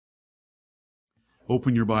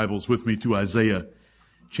Open your Bibles with me to Isaiah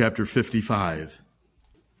chapter 55.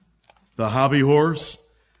 The hobby horse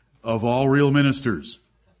of all real ministers.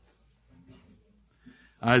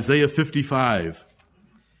 Isaiah 55.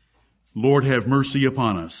 Lord, have mercy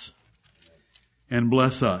upon us and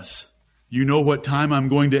bless us. You know what time I'm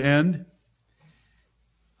going to end?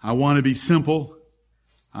 I want to be simple.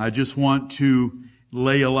 I just want to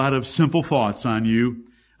lay a lot of simple thoughts on you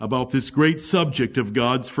about this great subject of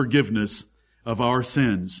God's forgiveness of our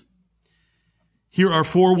sins. Here are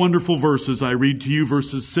 4 wonderful verses. I read to you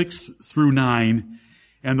verses 6 through 9,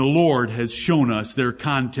 and the Lord has shown us their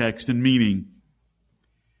context and meaning.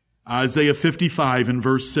 Isaiah 55 and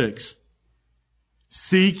verse 6.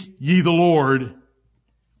 Seek ye the Lord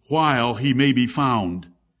while he may be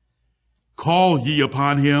found. Call ye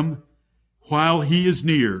upon him while he is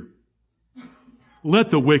near.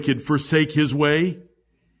 Let the wicked forsake his way,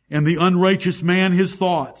 and the unrighteous man his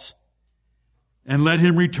thoughts. And let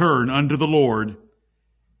him return unto the Lord,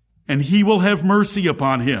 and he will have mercy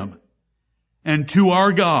upon him, and to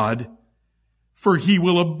our God, for he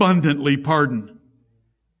will abundantly pardon.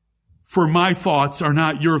 For my thoughts are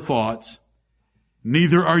not your thoughts,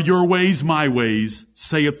 neither are your ways my ways,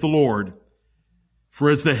 saith the Lord. For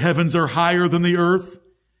as the heavens are higher than the earth,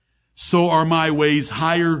 so are my ways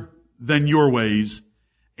higher than your ways,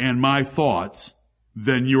 and my thoughts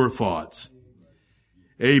than your thoughts.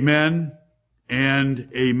 Amen and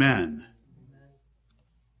amen.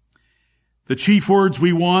 The chief words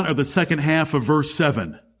we want are the second half of verse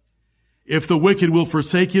 7. If the wicked will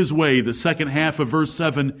forsake his way, the second half of verse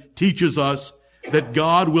 7 teaches us that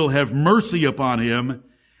God will have mercy upon him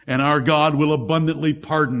and our God will abundantly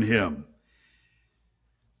pardon him.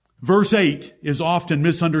 Verse 8 is often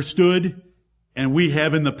misunderstood, and we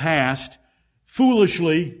have in the past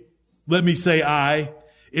foolishly, in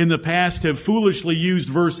the past have foolishly used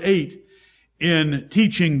verse 8 in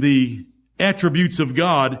teaching the attributes of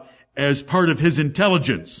God as part of his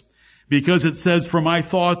intelligence, because it says, for my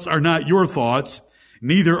thoughts are not your thoughts,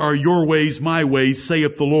 neither are your ways my ways,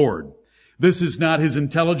 saith the Lord. This is not his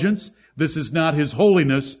intelligence. This is not his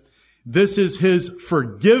holiness. This is his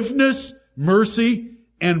forgiveness, mercy,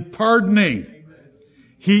 and pardoning.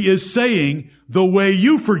 He is saying, the way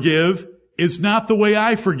you forgive is not the way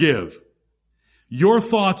I forgive. Your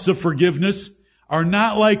thoughts of forgiveness are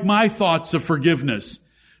not like my thoughts of forgiveness.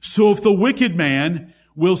 So if the wicked man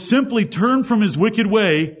will simply turn from his wicked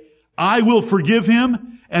way, I will forgive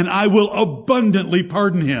him and I will abundantly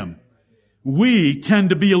pardon him. We tend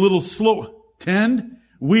to be a little slow.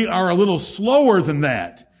 We are a little slower than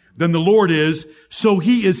that, than the Lord is. So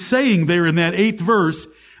he is saying there in that 8th verse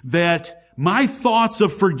that my thoughts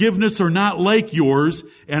of forgiveness are not like yours,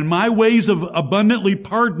 and my ways of abundantly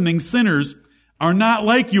pardoning sinners are not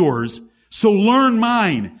like yours. So learn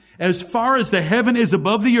mine. As far as the heaven is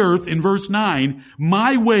above the earth, in verse 9,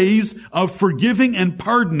 my ways of forgiving and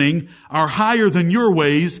pardoning are higher than your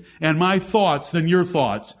ways, and my thoughts than your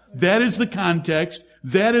thoughts. That is the context.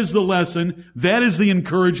 That is the lesson. That is the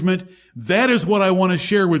encouragement. That is what I want to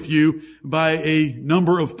share with you by a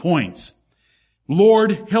number of points.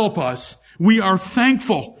 Lord, help us. We are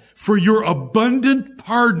thankful for your abundant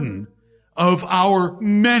pardon of our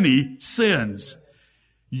many sins.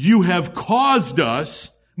 You have caused us,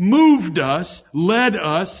 moved us, led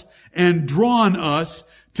us, and drawn us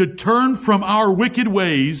to turn from our wicked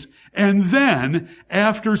ways, and then,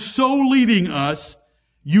 after so leading us,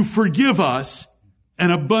 you forgive us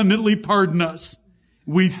and abundantly pardon us.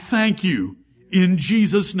 We thank you in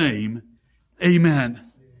Jesus' name. Amen.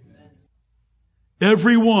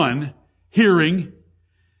 Everyone hearing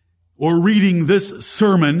or reading this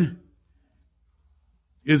sermon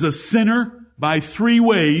is a sinner by 3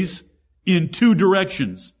 ways in 2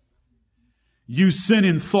 directions. You sin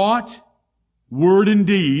in thought, word, and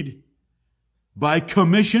deed by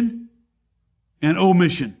commission and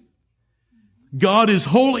omission. God is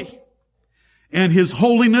holy, and his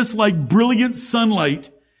holiness, like brilliant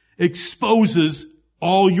sunlight, exposes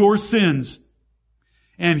all your sins,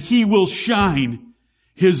 and he will shine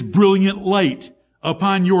his brilliant light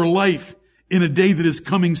upon your life in a day that is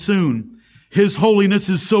coming soon. His holiness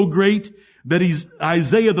is so great that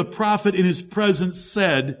Isaiah the prophet in his presence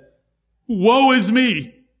said, woe is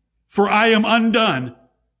me, for I am undone,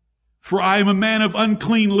 for I am a man of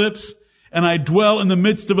unclean lips, and I dwell in the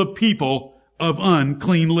midst of a people of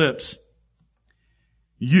unclean lips.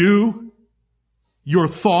 You, your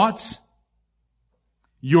thoughts,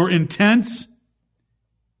 your intents,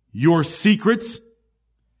 your secrets,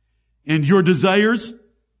 and your desires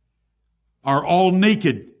are all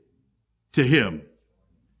naked to him.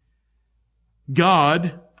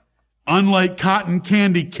 God, unlike cotton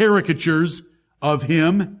candy caricatures of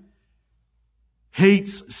him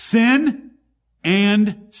hates sin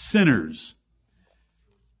and sinners.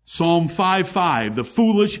 Psalm 5:5, the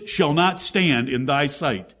foolish shall not stand in thy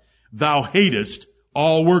sight. Thou hatest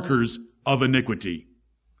all workers of iniquity.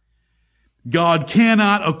 God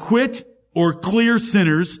cannot acquit or clear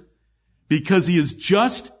sinners because he is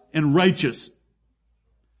just and righteous.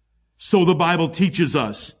 So the Bible teaches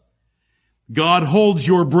us. God holds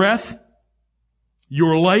your breath,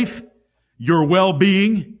 your life, your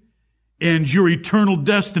well-being, and your eternal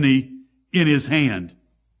destiny in his hand.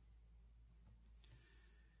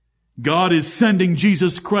 God is sending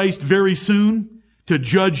Jesus Christ very soon to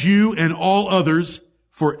judge you and all others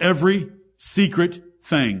for every secret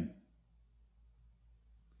thing.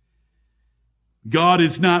 God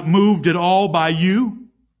is not moved at all by you,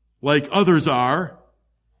 like others are,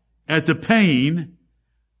 at the pain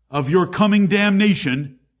of your coming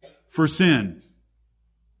damnation for sin.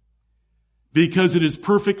 Because it is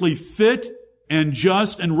perfectly fit and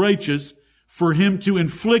just and righteous for him to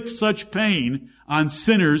inflict such pain on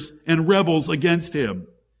sinners and rebels against him.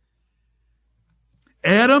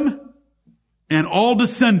 Adam and all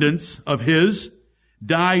descendants of his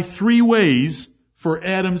die 3 ways for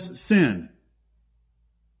Adam's sin.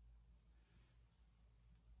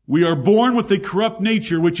 We are born with a corrupt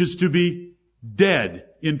nature which is to be dead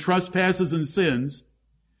in trespasses and sins.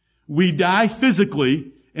 We die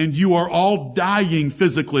physically, and you are all dying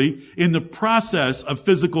physically in the process of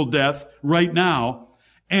physical death right now.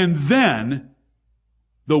 And then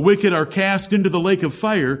the wicked are cast into the lake of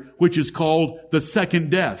fire, which is called the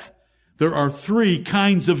second death. There are 3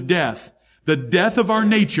 kinds of death. The death of our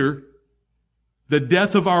nature, the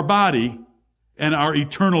death of our body, and our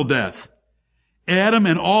eternal death. Adam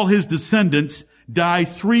and all his descendants die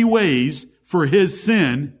 3 ways for his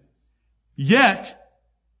sin. Yet,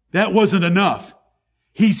 that wasn't enough.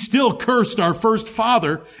 He still cursed our first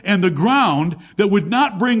father and the ground that would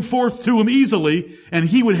not bring forth to him easily, and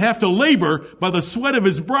he would have to labor by the sweat of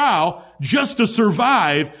his brow just to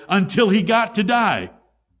survive until he got to die.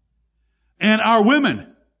 And our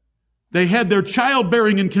women, they had their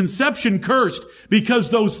childbearing and conception cursed because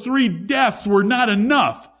those 3 deaths were not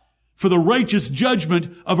enough for the righteous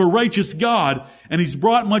judgment of a righteous God, and he's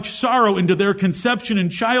brought much sorrow into their conception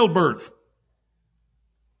and childbirth.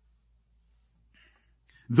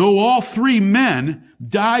 Though all 3 men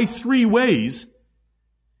die 3 ways,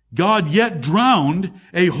 God yet drowned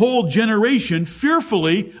a whole generation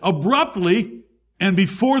fearfully, abruptly, and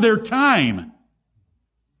before their time.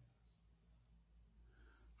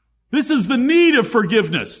 This is the need of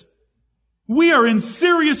forgiveness. We are in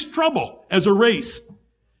serious trouble as a race.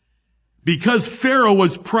 Because Pharaoh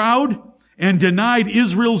was proud and denied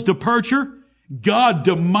Israel's departure, God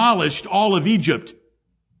demolished all of Egypt.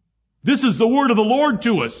 This is the word of the Lord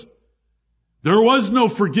to us. There was no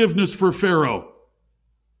forgiveness for Pharaoh.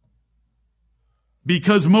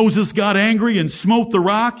 Because Moses got angry and smote the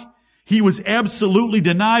rock, he was absolutely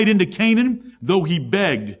denied into Canaan, though he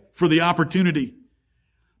begged for the opportunity.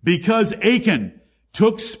 Because Achan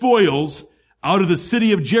took spoils out of the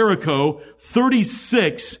city of Jericho,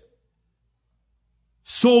 36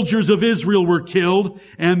 soldiers of Israel were killed,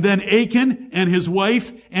 and then Achan and his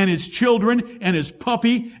wife and his children and his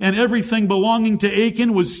puppy and everything belonging to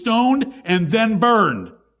Achan was stoned and then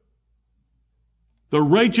burned. The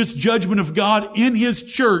righteous judgment of God in his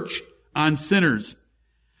church on sinners.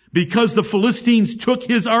 Because the Philistines took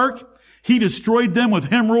his ark, he destroyed them with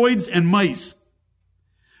hemorrhoids and mice.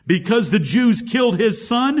 Because the Jews killed his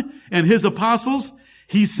son and his apostles,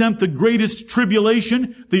 he sent the greatest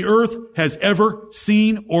tribulation the earth has ever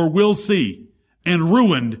seen or will see, and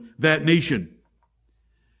ruined that nation.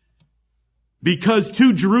 Because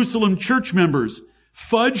 2 Jerusalem church members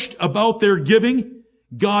fudged about their giving,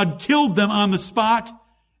 God killed them on the spot,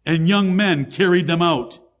 and young men carried them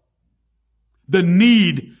out. The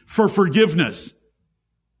need for forgiveness.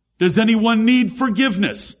 Does anyone need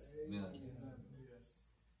forgiveness? Amen.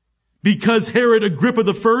 Because Herod Agrippa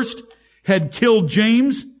I had killed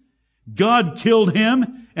James, God killed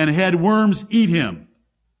him and had worms eat him.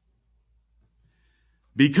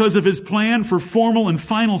 Because of his plan for formal and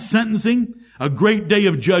final sentencing, a great day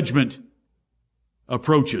of judgment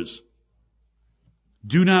approaches.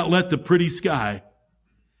 Do not let the pretty sky,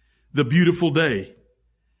 the beautiful day,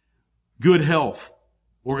 good health,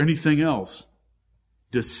 or anything else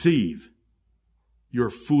deceive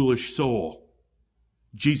your foolish soul.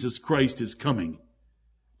 Jesus Christ is coming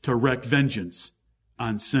to wreak vengeance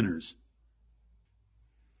on sinners.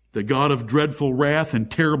 The God of dreadful wrath and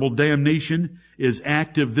terrible damnation is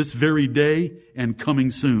active this very day and coming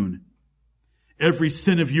soon. Every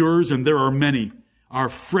sin of yours, and there are many, are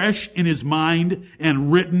fresh in his mind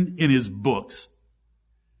and written in his books.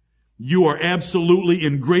 You are absolutely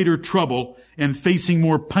in greater trouble and facing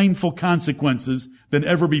more painful consequences than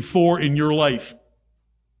ever before in your life.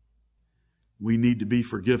 We need to be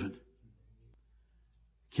forgiven.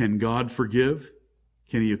 Can God forgive?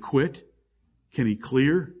 Can he acquit? Can he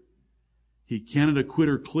clear? He cannot acquit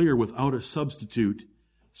or clear without a substitute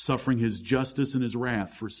suffering his justice and his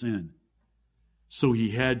wrath for sin. So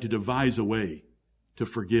he had to devise a way to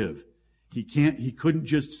forgive. He couldn't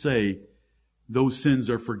just say, those sins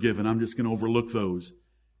are forgiven, I'm just going to overlook those.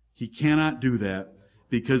 He cannot do that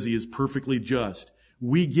because he is perfectly just.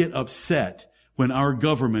 We get upset when our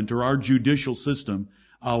government or our judicial system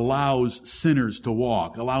allows sinners to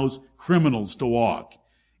walk, allows criminals to walk.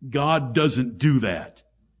 God doesn't do that.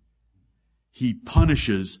 He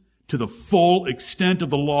punishes to the full extent of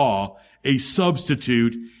the law a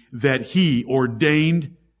substitute that he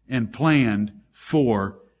ordained and planned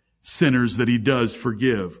for sinners that he does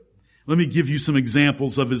forgive. Let me give you some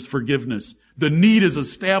examples of his forgiveness. The need is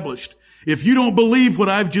established. If you don't believe what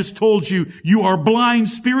I've just told you, you are blind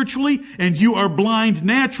spiritually and you are blind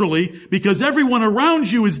naturally because everyone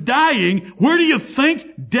around you is dying. Where do you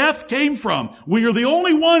think death came from? We are the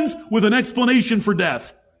only ones with an explanation for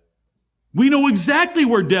death. We know exactly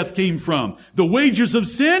where death came from. The wages of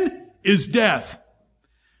sin is death.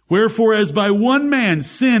 Wherefore, as by one man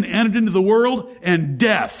sin entered into the world, and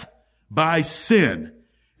death by sin.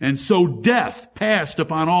 And so death passed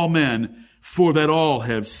upon all men, for that all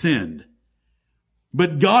have sinned.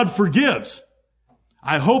 But God forgives.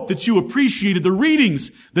 I hope that you appreciated the readings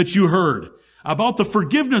that you heard about the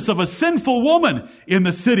forgiveness of a sinful woman in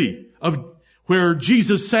the city of where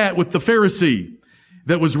Jesus sat with the Pharisee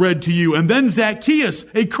that was read to you. And then Zacchaeus,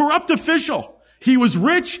 a corrupt official. He was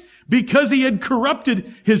rich because he had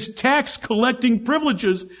corrupted his tax collecting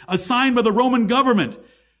privileges assigned by the Roman government.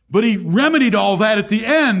 But he remedied all that at the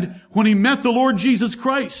end when he met the Lord Jesus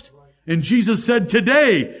Christ. And Jesus said,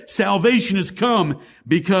 today salvation has come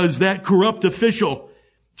because that corrupt official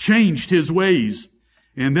changed his ways.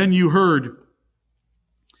 And then you heard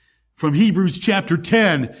from Hebrews chapter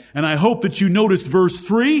 10, and I hope that you noticed verse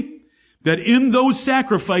 3, that in those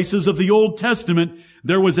sacrifices of the Old Testament,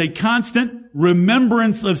 there was a constant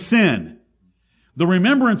remembrance of sin. The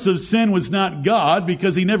remembrance of sin was not God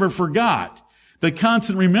because he never forgot. The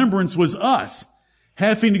constant remembrance was us,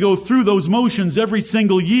 having to go through those motions every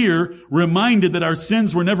single year, reminded that our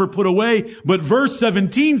sins were never put away. But verse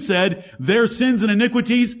 17 said, their sins and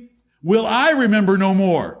iniquities will I remember no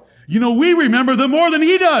more. You know, we remember them more than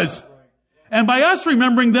he does. And by us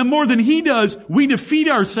remembering them more than he does, we defeat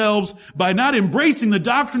ourselves by not embracing the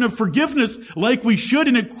doctrine of forgiveness like we should,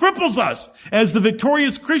 and it cripples us as the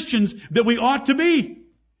victorious Christians that we ought to be.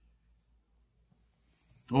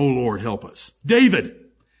 Oh, Lord, help us. David.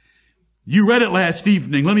 You read it last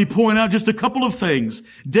evening. Let me point out just a couple of things.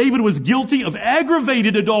 David was guilty of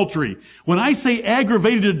aggravated adultery. When I say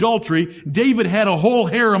aggravated adultery, David had a whole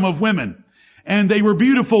harem of women. And they were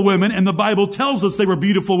beautiful women, and the Bible tells us they were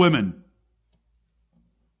beautiful women.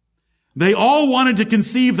 They all wanted to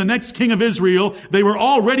conceive the next king of Israel. They were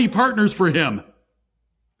already partners for him.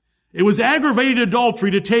 It was aggravated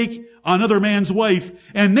adultery to take another man's wife,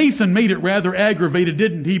 and Nathan made it rather aggravated,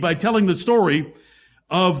 didn't he, by telling the story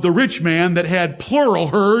of the rich man that had plural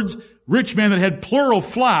herds, rich man that had plural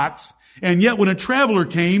flocks, and yet when a traveler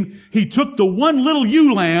came, he took the one little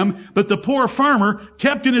ewe lamb that the poor farmer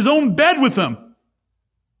kept in his own bed with him.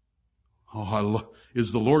 Oh,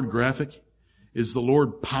 is the Lord graphic? Is the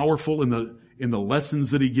Lord powerful in the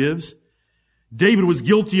lessons that he gives? David was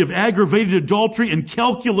guilty of aggravated adultery and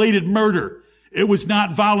calculated murder. It was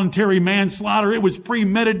not voluntary manslaughter. It was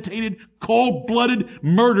premeditated, cold-blooded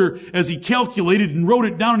murder as he calculated and wrote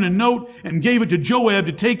it down in a note and gave it to Joab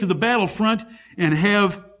to take to the battlefront and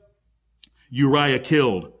have Uriah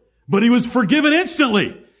killed. But he was forgiven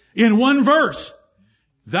instantly in one verse.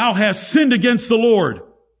 Thou hast sinned against the Lord.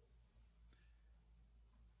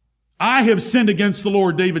 I have sinned against the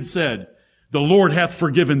Lord, David said. The Lord hath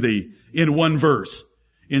forgiven thee in one verse.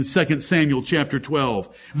 In 2 Samuel chapter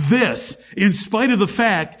 12. This, in spite of the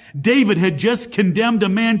fact David had just condemned a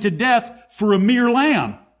man to death for a mere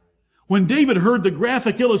lamb. When David heard the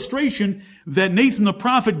graphic illustration that Nathan the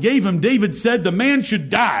prophet gave him, David said the man should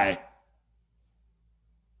die.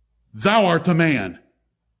 Thou art the man.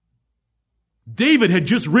 David had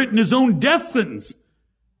just written his own death sentence.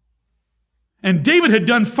 And David had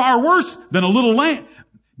done far worse than a little lamb.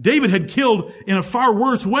 David had killed in a far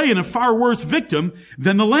worse way and a far worse victim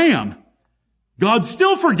than the lamb. God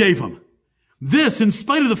still forgave him. This, in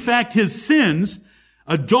spite of the fact his sins,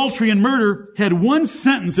 adultery and murder, had one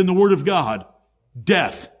sentence in the Word of God.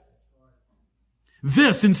 death.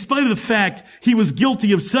 This, in spite of the fact he was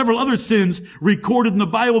guilty of several other sins recorded in the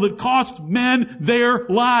Bible that cost men their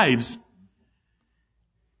lives.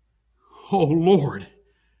 Oh, Lord.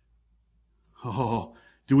 Oh,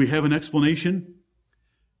 do we have an explanation?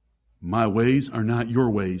 My ways are not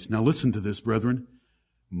your ways. Now listen to this, brethren.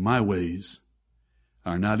 My ways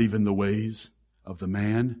are not even the ways of the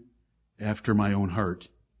man after my own heart.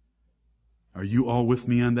 Are you all with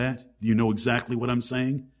me on that? Do you know exactly what I'm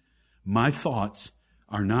saying? My thoughts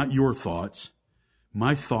are not your thoughts.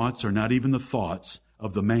 My thoughts are not even the thoughts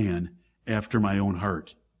of the man after my own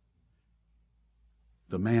heart.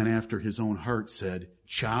 The man after his own heart said,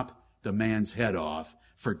 chop the man's head off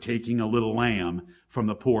for taking a little lamb from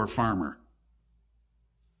the poor farmer.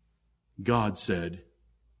 God said,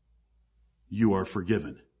 you are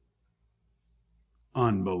forgiven.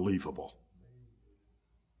 Unbelievable.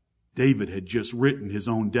 David had just written his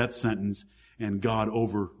own death sentence and God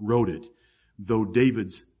overrode it, though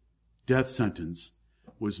David's death sentence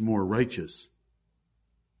was more righteous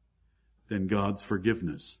than God's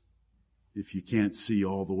forgiveness, if you can't see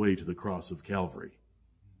all the way to the cross of Calvary.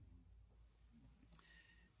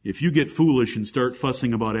 If you get foolish and start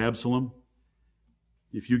fussing about Absalom,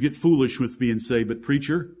 if you get foolish with me and say, but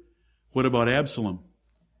preacher, what about Absalom?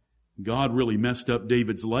 God really messed up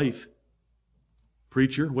David's life.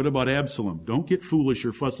 Preacher, what about Absalom? Don't get foolish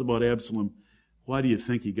or fuss about Absalom. Why do you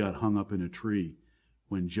think he got hung up in a tree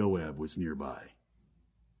when Joab was nearby?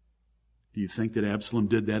 Do you think that Absalom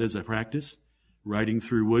did that as a practice? Riding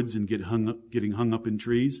through woods and getting hung up in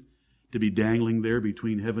trees to be dangling there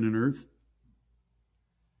between heaven and earth?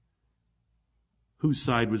 Whose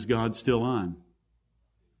side was God still on?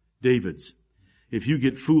 David's. If you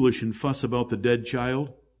get foolish and fuss about the dead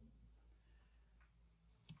child,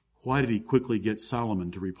 why did he quickly get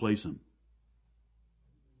Solomon to replace him?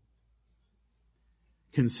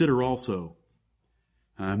 Consider also,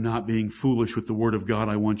 I'm not being foolish with the Word of God,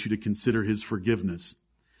 I want you to consider His forgiveness.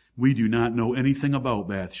 We do not know anything about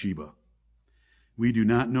Bathsheba. We do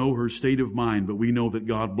not know her state of mind, but we know that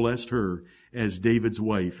God blessed her as David's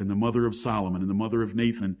wife and the mother of Solomon and the mother of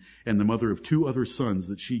Nathan and the mother of 2 other sons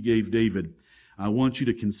that she gave David. I want you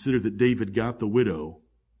to consider that David got the widow.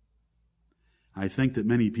 I think that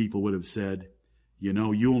many people would have said, you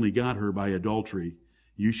know, you only got her by adultery.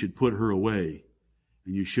 You should put her away,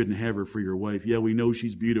 and you shouldn't have her for your wife. Yeah, we know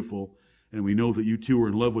she's beautiful, and we know that you two are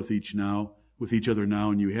in love with each other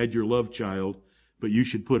now, and you had your love child, but you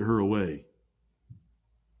should put her away.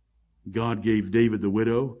 God gave David the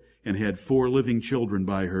widow and had 4 living children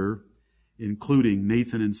by her, including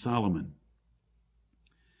Nathan and Solomon.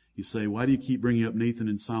 You say, why do you keep bringing up Nathan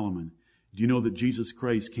and Solomon? Do you know that Jesus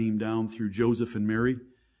Christ came down through Joseph and Mary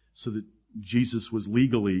so that Jesus was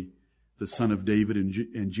legally the son of David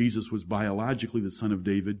and Jesus was biologically the son of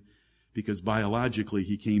David because biologically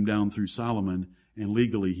he came down through Solomon and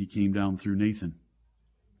legally he came down through Nathan.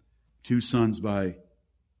 2 sons by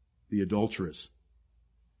the adulteress.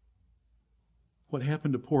 What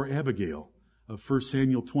happened to poor Abigail of 1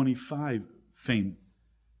 Samuel 25 fame?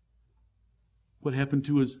 What happened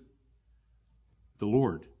to the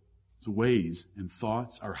Lord? His ways and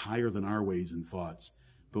thoughts are higher than our ways and thoughts.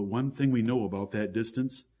 But one thing we know about that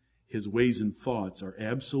distance, His ways and thoughts are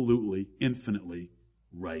absolutely, infinitely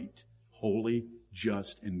right, holy,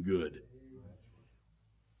 just, and good.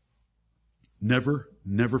 Never,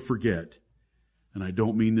 never forget, and I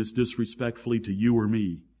don't mean this disrespectfully to you or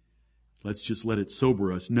me, let's just let it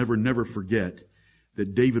sober us, never, never forget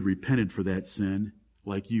that David repented for that sin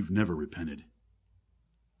like you've never repented.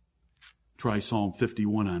 Try Psalm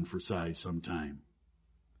 51 on for size sometime.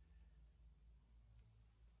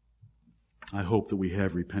 I hope that we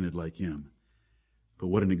have repented like him. But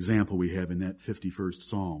what an example we have in that 51st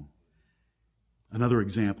Psalm. Another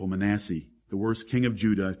example, Manasseh, the worst king of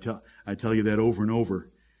Judah, I tell you that over and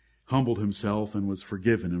over, humbled himself and was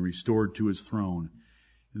forgiven and restored to his throne.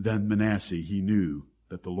 Then Manasseh, he knew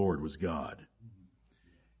that the Lord was God.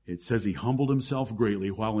 It says he humbled himself greatly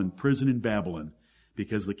while in prison in Babylon,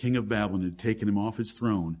 because the king of Babylon had taken him off his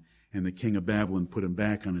throne, and the king of Babylon put him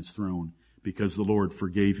back on his throne, because the Lord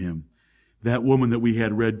forgave him. That woman that we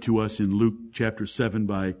had read to us in Luke chapter 7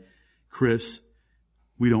 by Chris,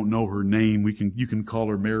 we don't know her name. You can call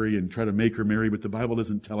her Mary and try to make her Mary, but the Bible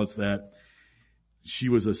doesn't tell us that. She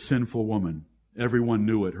was a sinful woman. Everyone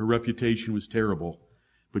knew it. Her reputation was terrible,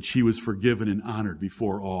 but she was forgiven and honored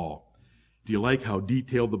before all. Do you like how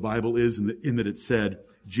detailed the Bible is in that it said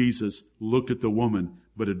Jesus looked at the woman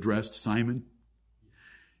but addressed Simon?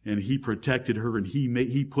 And he protected her and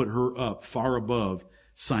he put her up far above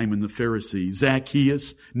Simon the Pharisee.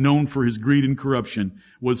 Zacchaeus, known for his greed and corruption,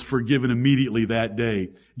 was forgiven immediately that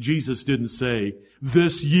day. Jesus didn't say,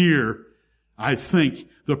 this year, I think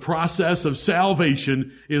the process of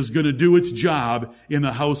salvation is going to do its job in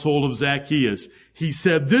the household of Zacchaeus. He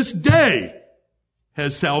said, this day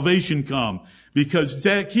has salvation come, because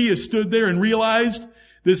Zacchaeus stood there and realized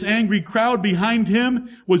this angry crowd behind him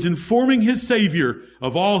was informing his Savior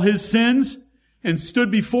of all his sins, and stood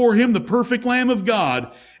before him the perfect Lamb of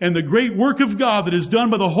God, and the great work of God that is done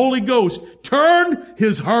by the Holy Ghost turned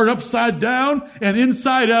his heart upside down and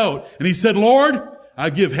inside out. And he said, Lord, I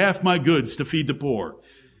give half my goods to feed the poor.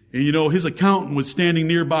 And you know, his accountant was standing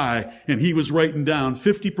nearby, and he was writing down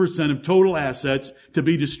 50% of total assets to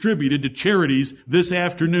be distributed to charities this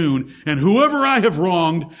afternoon, and whoever I have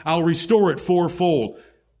wronged, I'll restore it fourfold.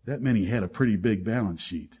 That meant he had a pretty big balance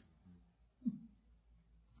sheet.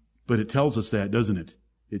 But it tells us that, doesn't it?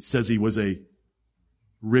 It says he was a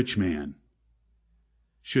rich man.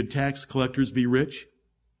 Should tax collectors be rich?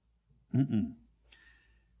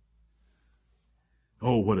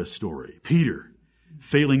 Oh, what a story. Peter,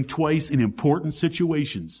 failing twice in important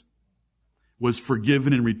situations, was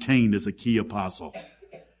forgiven and retained as a key apostle.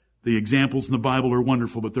 The examples in the Bible are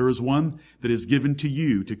wonderful, but there is one that is given to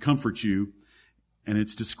you to comfort you, and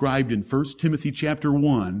it's described in 1 Timothy chapter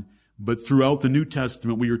 1, but throughout the New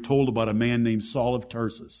Testament we are told about a man named Saul of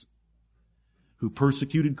Tarsus who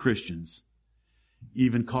persecuted Christians,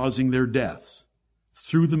 even causing their deaths,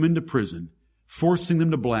 threw them into prison, forcing them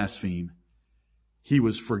to blaspheme. He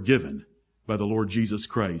was forgiven by the Lord Jesus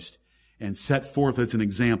Christ and set forth as an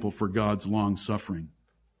example for God's long suffering.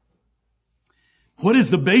 What is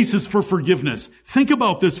the basis for forgiveness? Think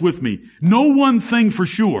about this with me. Know one thing for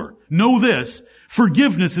sure. Know this.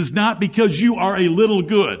 Forgiveness is not because you are a little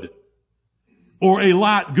good or a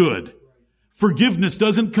lot good. Forgiveness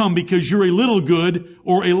doesn't come because you're a little good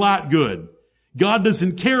or a lot good. God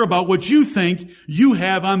doesn't care about what you think you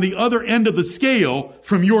have on the other end of the scale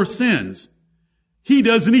from your sins. He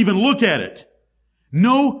doesn't even look at it.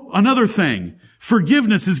 Know another thing.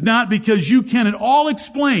 Forgiveness is not because you can at all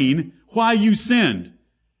explain why you sinned.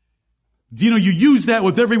 You know, you use that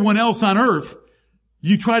with everyone else on earth.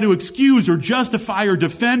 You try to excuse or justify or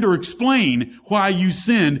defend or explain why you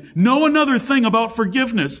sinned. Know another thing about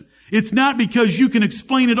forgiveness. It's not because you can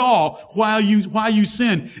explain it all why you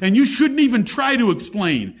sinned. And you shouldn't even try to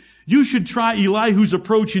explain. You should try Elihu's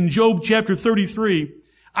approach in Job chapter 33.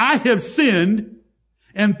 I have sinned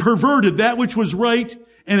and perverted that which was right,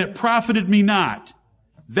 and it profited me not.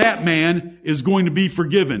 That man is going to be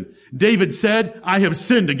forgiven. David said, I have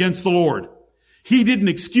sinned against the Lord. He didn't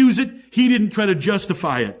excuse it. He didn't try to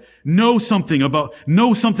justify it. Know something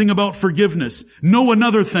about forgiveness. Know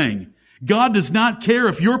another thing. God does not care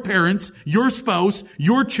if your parents, your spouse,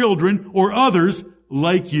 your children, or others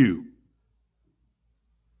like you.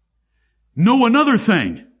 Know another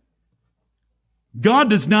thing. God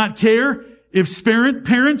does not care if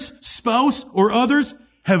parents, spouse, or others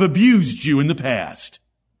have abused you in the past.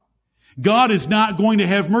 God is not going to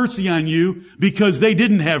have mercy on you because they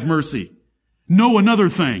didn't have mercy. Know another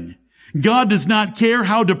thing. God does not care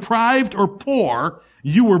how deprived or poor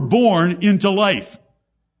you were born into life.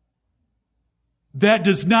 That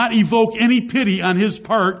does not evoke any pity on His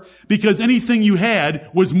part because anything you had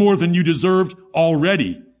was more than you deserved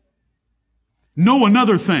already. Know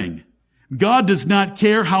another thing. God does not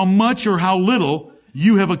care how much or how little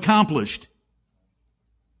you have accomplished.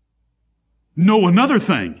 Know another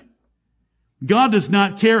thing. God does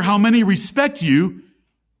not care how many respect you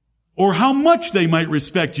or how much they might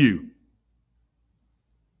respect you.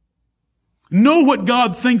 Know what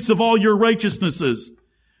God thinks of all your righteousnesses.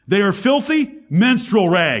 They are filthy menstrual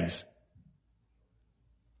rags.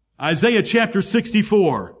 Isaiah chapter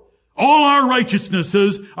 64. All our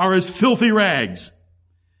righteousnesses are as filthy rags.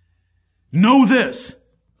 Know this.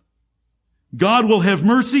 God will have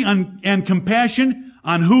mercy and compassion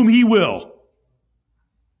on whom He will.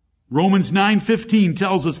 Romans 9:15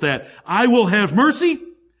 tells us that. I will have mercy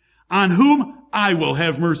on whom I will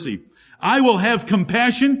have mercy. I will have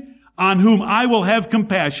compassion on whom I will have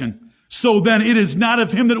compassion. So then it is not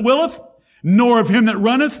of him that willeth, nor of him that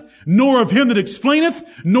runneth, nor of him that explaineth,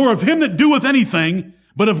 nor of him that doeth anything,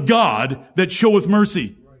 but of God that showeth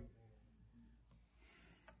mercy.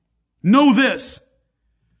 Know this.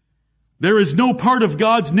 There is no part of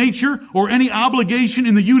God's nature or any obligation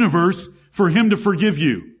in the universe for Him to forgive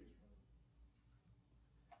you.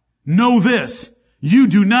 Know this. You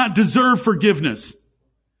do not deserve forgiveness,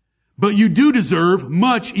 but you do deserve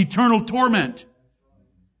much eternal torment.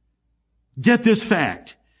 Get this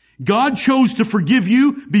fact. God chose to forgive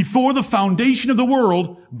you before the foundation of the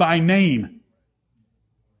world by name.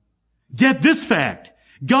 Get this fact.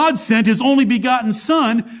 God sent His only begotten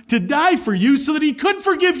Son to die for you so that He could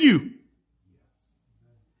forgive you.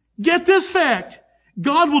 Get this fact.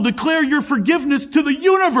 God will declare your forgiveness to the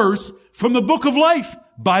universe from the book of life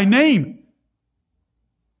by name.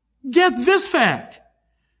 Get this fact.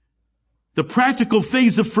 The practical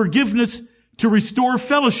phase of forgiveness to restore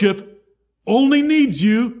fellowship only needs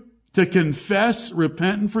you to confess,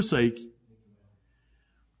 repent, and forsake.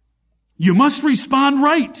 You must respond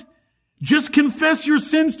right. Just confess your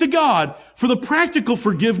sins to God for the practical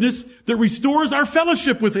forgiveness that restores our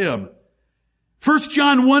fellowship with Him. 1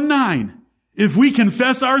 John 1:9. If we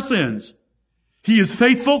confess our sins, He is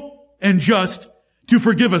faithful and just to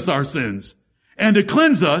forgive us our sins and to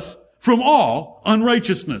cleanse us from all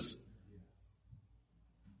unrighteousness.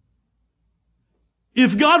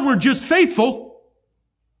 If God were just faithful,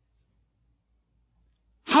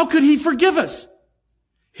 how could He forgive us?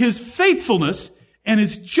 His faithfulness and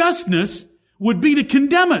His justness would be to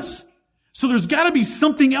condemn us. So there's got to be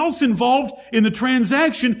something else involved in the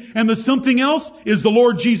transaction, and the something else is the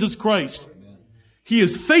Lord Jesus Christ. He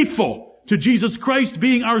is faithful to Jesus Christ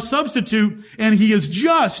being our substitute, and He is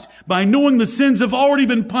just by knowing the sins have already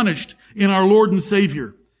been punished in our Lord and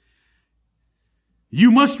Savior.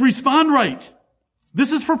 You must respond right.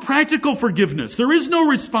 This is for practical forgiveness. There is no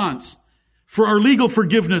response for our legal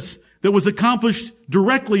forgiveness that was accomplished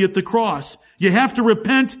directly at the cross. You have to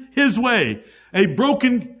repent His way. A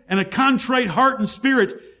broken and a contrite heart and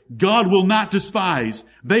spirit, God will not despise.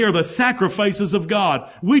 They are the sacrifices of God.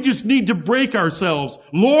 We just need to break ourselves.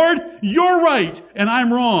 Lord, You're right and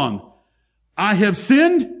I'm wrong. I have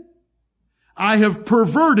sinned. I have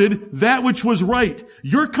perverted that which was right.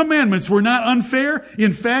 Your commandments were not unfair.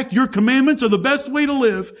 In fact, Your commandments are the best way to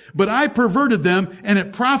live, but I perverted them and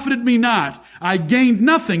it profited me not. I gained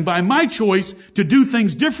nothing by my choice to do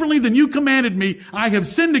things differently than You commanded me. I have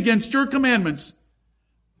sinned against Your commandments.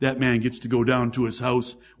 That man gets to go down to his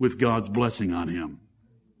house with God's blessing on him.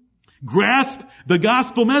 Grasp the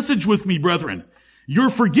gospel message with me, brethren. Your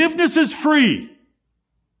forgiveness is free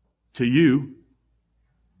to you,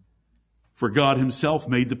 for God Himself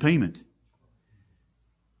made the payment.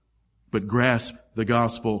 But grasp the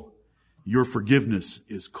gospel. Your forgiveness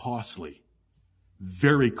is costly,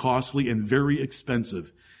 very costly and very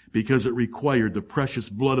expensive, because it required the precious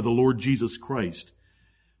blood of the Lord Jesus Christ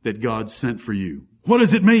that God sent for you. What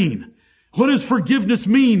does it mean? What does forgiveness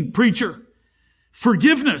mean, preacher?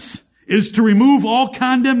 Forgiveness is to remove all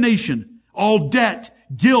condemnation, all debt,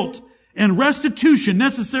 guilt, and restitution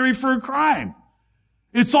necessary for a crime.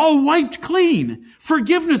 It's all wiped clean.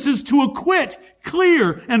 Forgiveness is to acquit,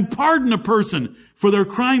 clear, and pardon a person for their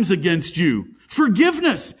crimes against you.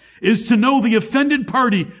 Forgiveness is to know the offended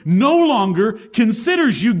party no longer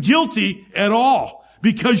considers you guilty at all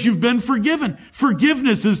because you've been forgiven.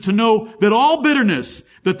 Forgiveness is to know that all bitterness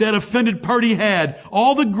that offended party had,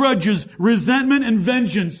 all the grudges, resentment, and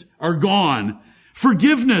vengeance are gone.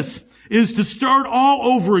 Forgiveness is to start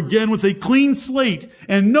all over again with a clean slate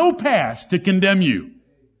and no past to condemn you.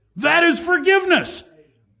 That is forgiveness.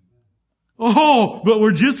 Oh, but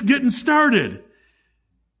we're just getting started.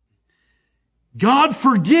 God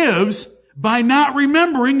forgives by not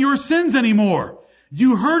remembering your sins anymore.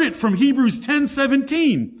 You heard it from Hebrews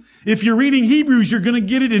 10:17. If you're reading Hebrews, you're going to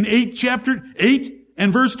get it in chapter 8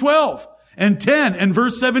 and verse 12 and 10 and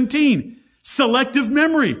verse 17. Selective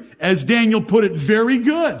memory, as Daniel put it, very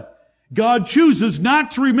good. God chooses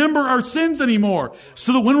not to remember our sins anymore,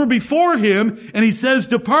 so that when we're before Him and He says,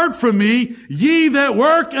 "Depart from me, ye that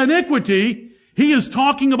work iniquity," He is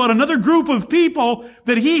talking about another group of people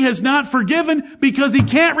that He has not forgiven because He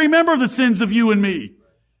can't remember the sins of you and me.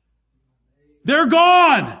 They're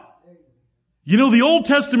gone. You know, the Old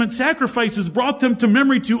Testament sacrifices brought them to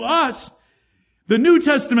memory to us. The New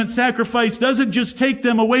Testament sacrifice doesn't just take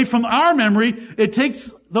them away from our memory, it takes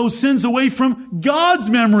those sins away from God's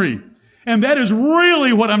memory. And that is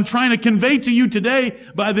really what I'm trying to convey to you today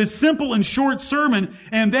by this simple and short sermon.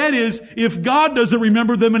 And that is, if God doesn't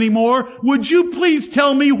remember them anymore, would you please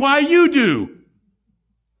tell me why you do?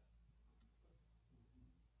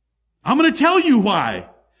 I'm going to tell you why.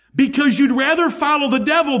 Because you'd rather follow the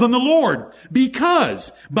devil than the Lord.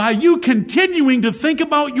 Because by you continuing to think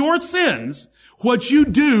about your sins, what you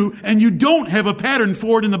do, and you don't have a pattern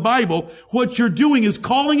for it in the Bible, what you're doing is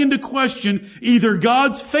calling into question either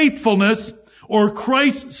God's faithfulness or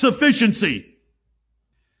Christ's sufficiency.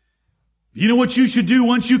 You know what you should do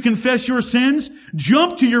once you confess your sins?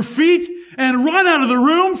 Jump to your feet and run out of the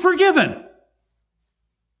room forgiven.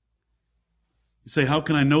 You say, how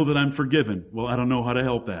can I know that I'm forgiven? Well, I don't know how to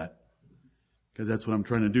help that, because that's what I'm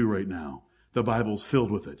trying to do right now. The Bible's filled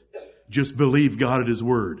with it. Just believe God at His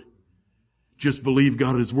word. Just believe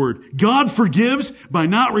God at His Word. God forgives by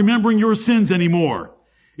not remembering your sins anymore.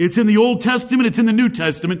 It's in the Old Testament, it's in the New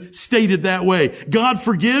Testament, stated that way. God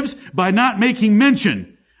forgives by not making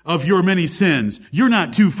mention of your many sins. You're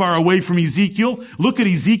not too far away from Ezekiel. Look at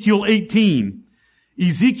Ezekiel 18.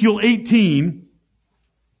 Ezekiel 18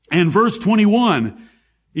 and verse 21.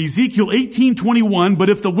 Ezekiel 18:21, but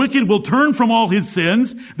if the wicked will turn from all his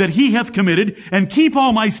sins that he hath committed and keep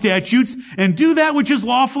all my statutes and do that which is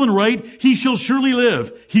lawful and right, he shall surely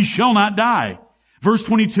live. He shall not die. Verse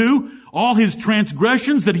 22, all his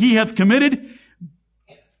transgressions that he hath committed,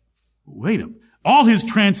 all his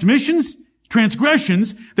transgressions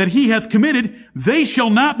that he hath committed, they shall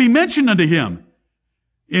not be mentioned unto him.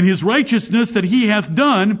 In his righteousness that he hath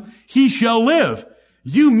done, he shall live.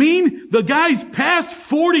 You mean the guy's past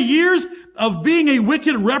 40 years of being a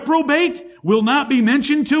wicked reprobate will not be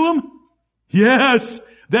mentioned to him? Yes,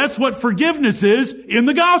 that's what forgiveness is in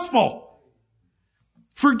the gospel.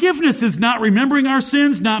 Forgiveness is not remembering our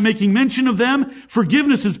sins, not making mention of them.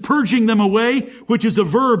 Forgiveness is purging them away, which is a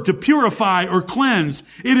verb to purify or cleanse.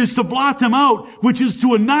 It is to blot them out, which is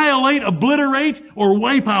to annihilate, obliterate, or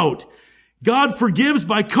wipe out. God forgives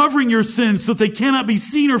by covering your sins so that they cannot be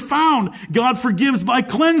seen or found. God forgives by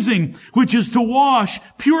cleansing, which is to wash,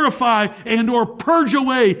 purify, and or purge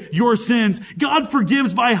away your sins. God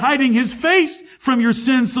forgives by hiding His face from your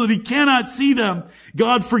sins so that He cannot see them.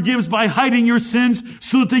 God forgives by hiding your sins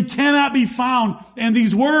so that they cannot be found. And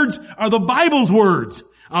these words are the Bible's words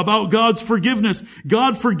about God's forgiveness.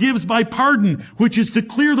 God forgives by pardon, which is to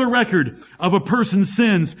clear the record of a person's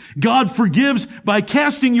sins. God forgives by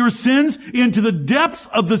casting your sins into the depths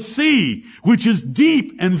of the sea, which is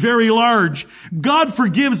deep and very large. God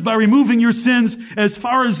forgives by removing your sins as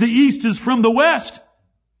far as the east is from the west.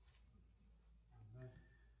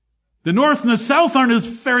 The north and the south aren't as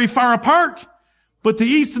very far apart, but the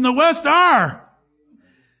east and the west are.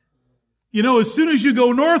 You know, as soon as you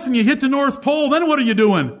go north and you hit the North Pole, then what are you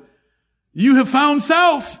doing? You have found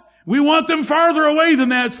south. We want them farther away than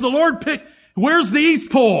that. So the Lord picked, where's the East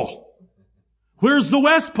Pole? Where's the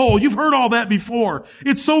West Pole? You've heard all that before.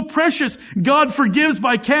 It's so precious. God forgives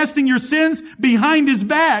by casting your sins behind His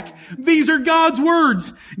back. These are God's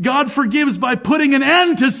words. God forgives by putting an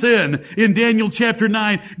end to sin in Daniel chapter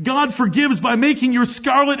 9. God forgives by making your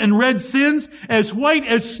scarlet and red sins as white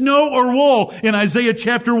as snow or wool in Isaiah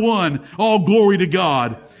chapter 1. All glory to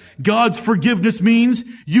God. God's forgiveness means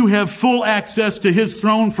you have full access to His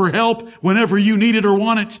throne for help whenever you need it or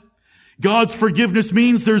want it. God's forgiveness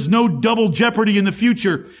means there's no double jeopardy in the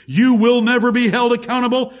future. You will never be held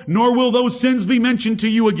accountable, nor will those sins be mentioned to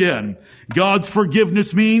you again. God's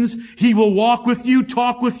forgiveness means He will walk with you,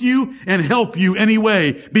 talk with you, and help you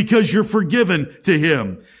anyway, because you're forgiven to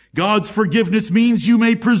Him. God's forgiveness means you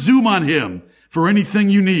may presume on Him for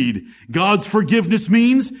anything you need. God's forgiveness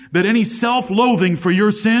means that any self-loathing for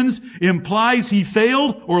your sins implies He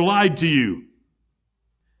failed or lied to you.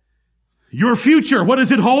 Your future, what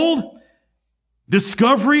does it hold?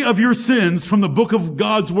 Discovery of your sins from the book of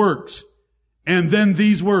God's works. And then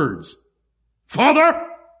these words. Father,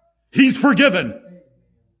 He's forgiven.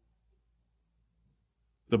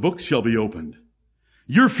 The books shall be opened.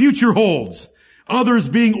 Your future holds others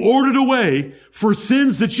being ordered away for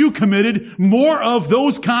sins that you committed, more of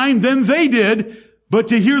those kind than they did, but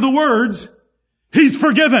to hear the words, He's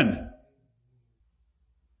forgiven.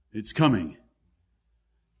 It's coming.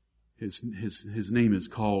 His name is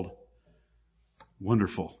called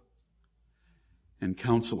Wonderful and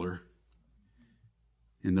Counselor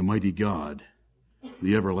and the Mighty God,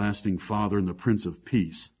 the Everlasting Father and the Prince of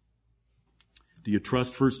Peace. Do you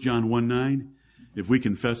trust 1 John 1:9? If we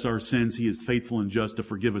confess our sins, He is faithful and just to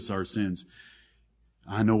forgive us our sins.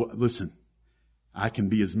 I know, listen, I can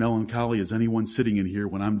be as melancholy as anyone sitting in here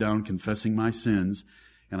when I'm down confessing my sins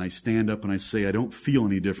and I stand up and I say, I don't feel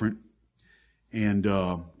any different. And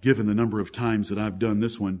given the number of times that I've done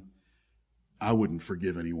this one, I wouldn't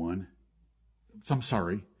forgive anyone. So I'm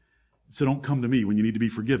sorry. So don't come to me when you need to be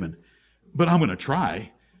forgiven. But I'm going to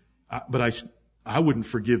try. But I wouldn't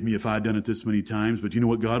forgive me if I'd done it this many times. But you know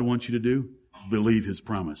what God wants you to do? Believe His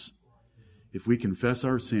promise. If we confess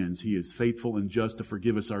our sins, He is faithful and just to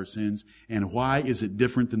forgive us our sins. And why is it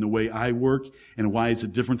different than the way I work? And why is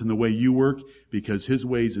it different than the way you work? Because His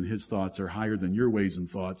ways and His thoughts are higher than your ways and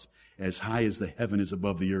thoughts, as high as the heaven is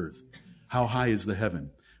above the earth. How high is the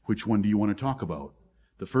heaven? Which one do you want to talk about?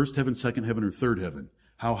 The first heaven, second heaven, or third heaven?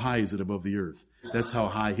 How high is it above the earth? That's how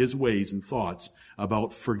high His ways and thoughts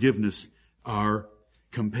about forgiveness are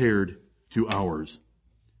compared to ours.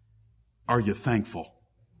 Are you thankful?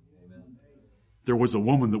 Amen. There was a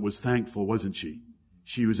woman that was thankful, wasn't she?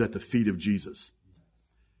 She was at the feet of Jesus.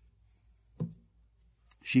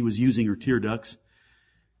 She was using her tear ducts.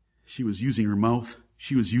 She was using her mouth.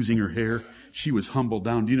 She was using her hair. She was humbled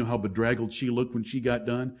down. Do you know how bedraggled she looked when she got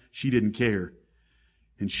done? She didn't care.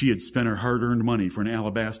 And she had spent her hard-earned money for an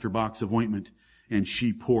alabaster box of ointment, and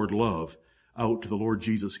she poured love out to the Lord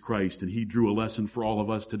Jesus Christ. And he drew a lesson for all of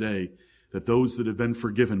us today, that those that have been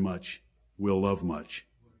forgiven much will love much.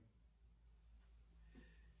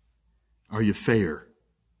 Are you fair?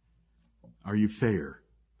 Are you fair?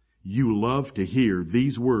 You love to hear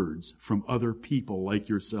these words from other people like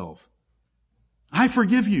yourself. I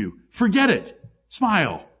forgive you. Forget it.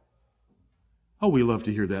 Smile. Oh, we love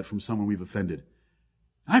to hear that from someone we've offended.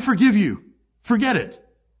 I forgive you. Forget it.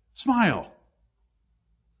 Smile.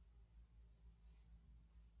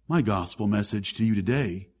 My gospel message to you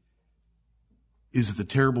today is that the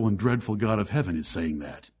terrible and dreadful God of heaven is saying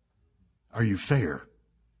that. Are you fair?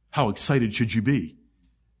 How excited should you be?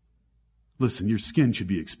 Listen, your skin should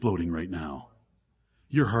be exploding right now.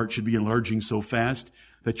 Your heart should be enlarging so fast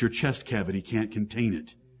that your chest cavity can't contain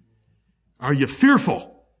it. Are you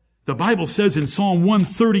fearful? The Bible says in Psalm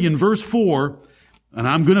 130 and verse 4, and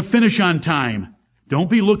I'm going to finish on time. Don't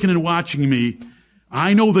be looking and watching me.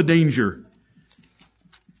 I know the danger.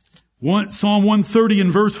 Psalm 130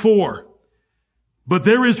 and verse 4. But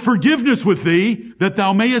there is forgiveness with thee, that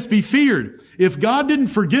thou mayest be feared. If God didn't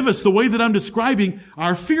forgive us the way that I'm describing,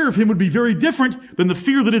 our fear of him would be very different than the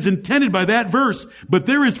fear that is intended by that verse. But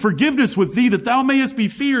there is forgiveness with thee, that thou mayest be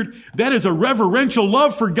feared. That is a reverential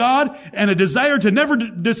love for God and a desire to never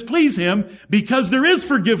displease him, because there is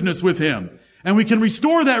forgiveness with him. And we can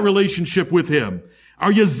restore that relationship with him.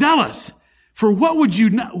 Are you zealous? For what would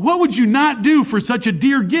you not do for such a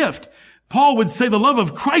dear gift? Paul would say the love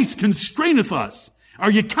of Christ constraineth us.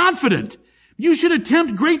 Are you confident? You should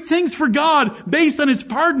attempt great things for God based on his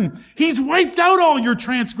pardon. He's wiped out all your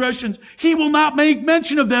transgressions. He will not make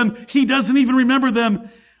mention of them. He doesn't even remember them.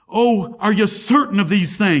 Oh, are you certain of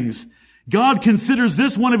these things? God considers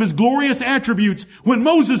this one of his glorious attributes. When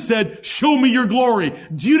Moses said, show me your glory,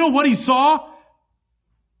 do you know what he saw?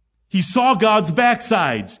 He saw God's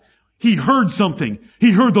backsides. He heard something.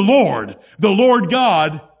 He heard the Lord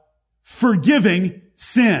God, forgiving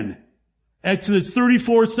sin. Exodus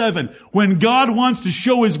 34:7. When God wants to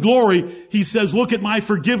show his glory, he says, look at my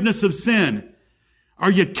forgiveness of sin. Are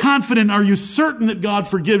you confident? Are you certain that God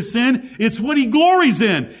forgives sin? It's what he glories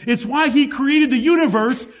in. It's why he created the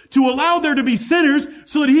universe, to allow there to be sinners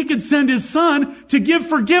so that he could send his son to give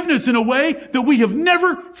forgiveness in a way that we have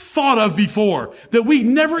never thought of before, that we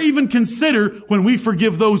never even consider when we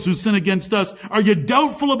forgive those who sin against us. Are you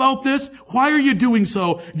doubtful about this? Why are you doing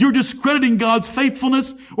so? You're discrediting God's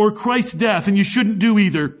faithfulness or Christ's death, and you shouldn't do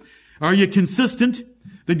either. Are you consistent?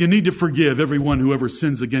 Then you need to forgive everyone who ever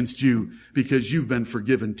sins against you, because you've been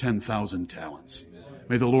forgiven 10,000 talents.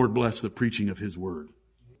 May the Lord bless the preaching of his word.